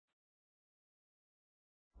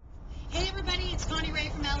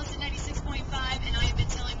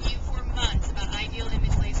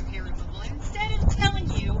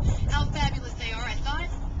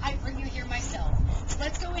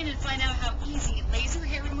in and find out how easy laser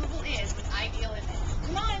hair removal is with Ideal Image.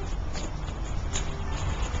 Come on.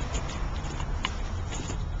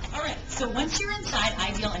 All right, so once you're inside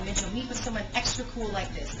Ideal Image, you'll meet with someone extra cool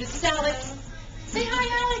like this. This is Alex. Say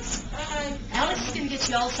hi, Alex. Hi. Alex is going to get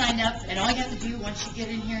you all signed up, and all you have to do once you get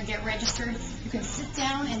in here and get registered, you can sit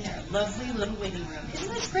down in their lovely little waiting room.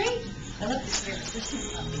 Isn't this great? I love this chair. This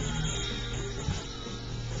is lovely.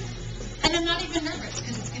 And I'm not even nervous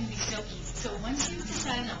because it's going to be so easy. So once you've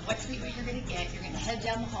decided on what treatment you're going to get, you're going to head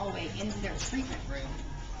down the hallway into their treatment room.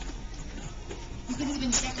 You can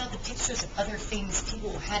even check out the pictures of other famous people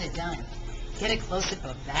who had it done. Get a close-up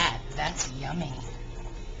of that. That's yummy.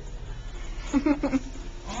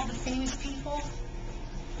 All the famous people.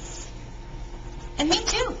 And me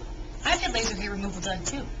too. I've had laser hair removal done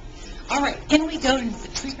too. All right, in we go into the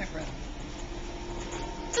treatment room.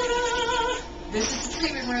 Ta-da! This is the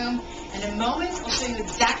treatment room. In a moment, I'll show you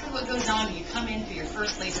exactly what goes on when you come in for your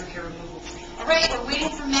first laser hair removal. All right, we're waiting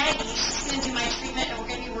for Maggie. She's going to do my treatment, and we're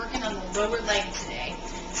going to be working on the lower leg today.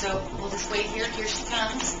 So we'll just wait here. Here she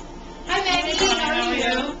comes. Hi, Maggie. How are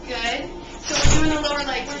you? Good. So we're doing the lower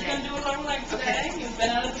leg today. We're going to do a lower leg today. Okay. You've been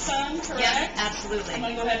out of the sun, correct? Yep, absolutely. I'm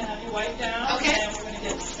going to go ahead and have you wipe down. Okay. And we're going to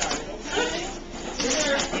get started. Okay. This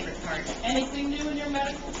is my favorite part. Anything new in your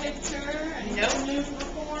medical picture? Anything new to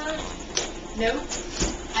report? Nope.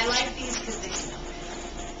 I like these because they smell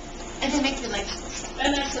good. And they make your legs look good.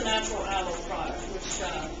 And that's a natural aloe product, which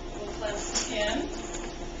will cleanse the skin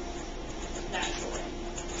naturally.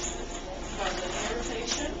 Cause an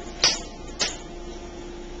irritation.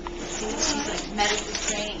 See, she's like medically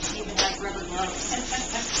trained. She even has rubber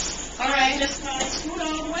gloves. All right, just kind of scoot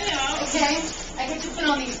all the way out. Okay. I get to put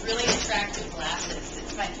on these really attractive glasses.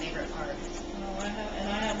 It's my favorite part. Oh, I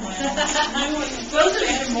have my new ones. Those are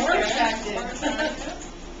even more attractive.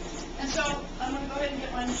 And so I'm going to go ahead and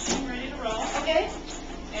get my machine ready to roll. Okay.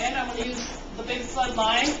 And I'm going to use the big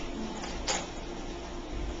floodlight.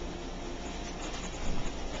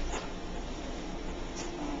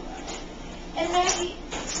 And Maggie,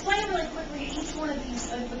 explain really quickly each one of these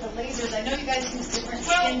with the lasers. I know you guys use different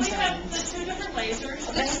Well, skin we tones. have the two different lasers.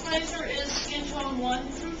 Okay. This laser is skin tone 1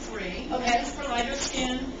 through 3. Okay. It's for lighter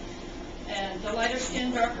skin. And the lighter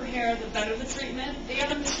skin, darker hair, the better the treatment. The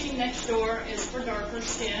other machine next door is for darker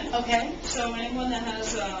skin. Okay. So anyone that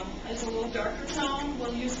has a little darker tone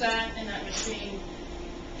will use that, and that machine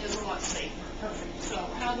is a lot safer. Perfect. So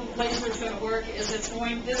how the laser is going to work is this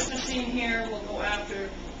machine here will go after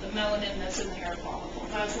the melanin that's in the hair follicle.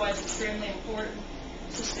 That's why it's extremely important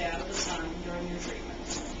to stay out of the sun during your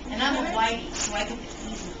treatments. And I'm a whitey, so I get the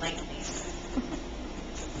easy light laser.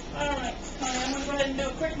 All right, Connie, I'm going to go ahead and do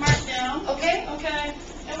a quick mark down. Okay. Okay,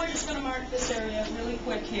 and we're just going to mark this area really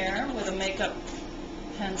quick here with a makeup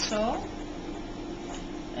pencil.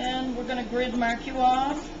 And we're going to grid mark you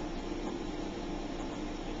off.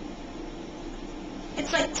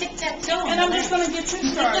 It's like tic-tac-toe. And I'm just going to get you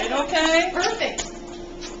started, okay? Perfect.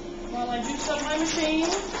 While I juice up my machine.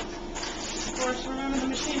 Of course, remember the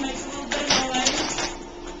machine makes a little bit of noise.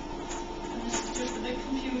 And this is just a big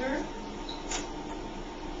computer.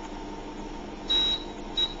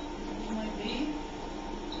 Might be.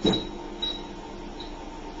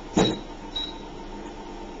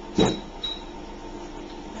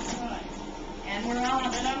 Alright. And we're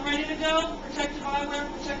on. And I'm ready to go. Protective eyewear,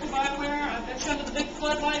 protective eyewear. I've got you under the big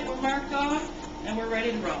floodlight. We're marked off. And we're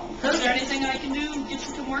ready to roll. Perfect. Is there anything I can do to get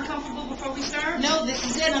you more comfortable before we start? No, this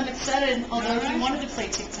is it. I'm excited. Although All if right. you wanted to play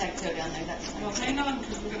tic-tac-toe down there, that's fine. Well, hang on,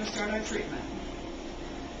 because we're going to start our treatment.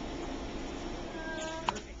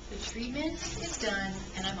 Perfect. The treatment is done,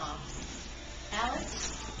 and I'm off.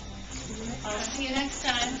 Alex, I'll see you next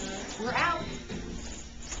time. We're out.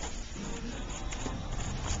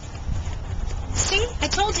 See, I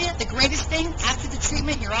told you, the greatest thing, after the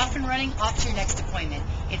treatment, you're off and running, off to your next appointment.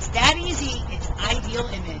 It's that easy. It's Ideal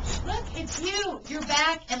Image. Look, it's you. You're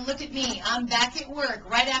back, and look at me. I'm back at work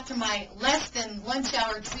right after my less than lunch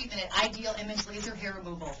hour treatment at Ideal Image Laser Hair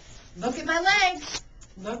Removal. Look at my legs.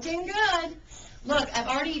 Looking good. Look, I've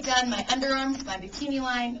already done my underarms, my bikini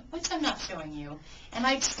line, which I'm not showing you, and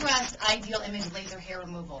I trust Ideal Image Laser Hair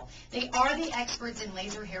Removal. They are the experts in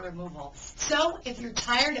laser hair removal. So if you're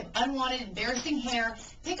tired of unwanted, embarrassing hair,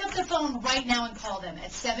 pick up the phone right now and call them at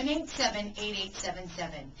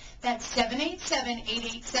 787-8877. That's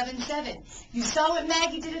 787-8877. You saw what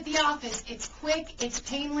Maggie did at the office. It's quick, it's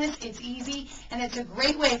painless, it's easy, and it's a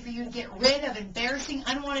great way for you to get rid of embarrassing,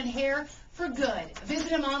 unwanted hair for good. Visit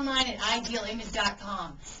them online at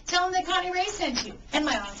idealimage.com. Tell them that Connie Wray sent you, and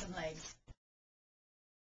my awesome legs.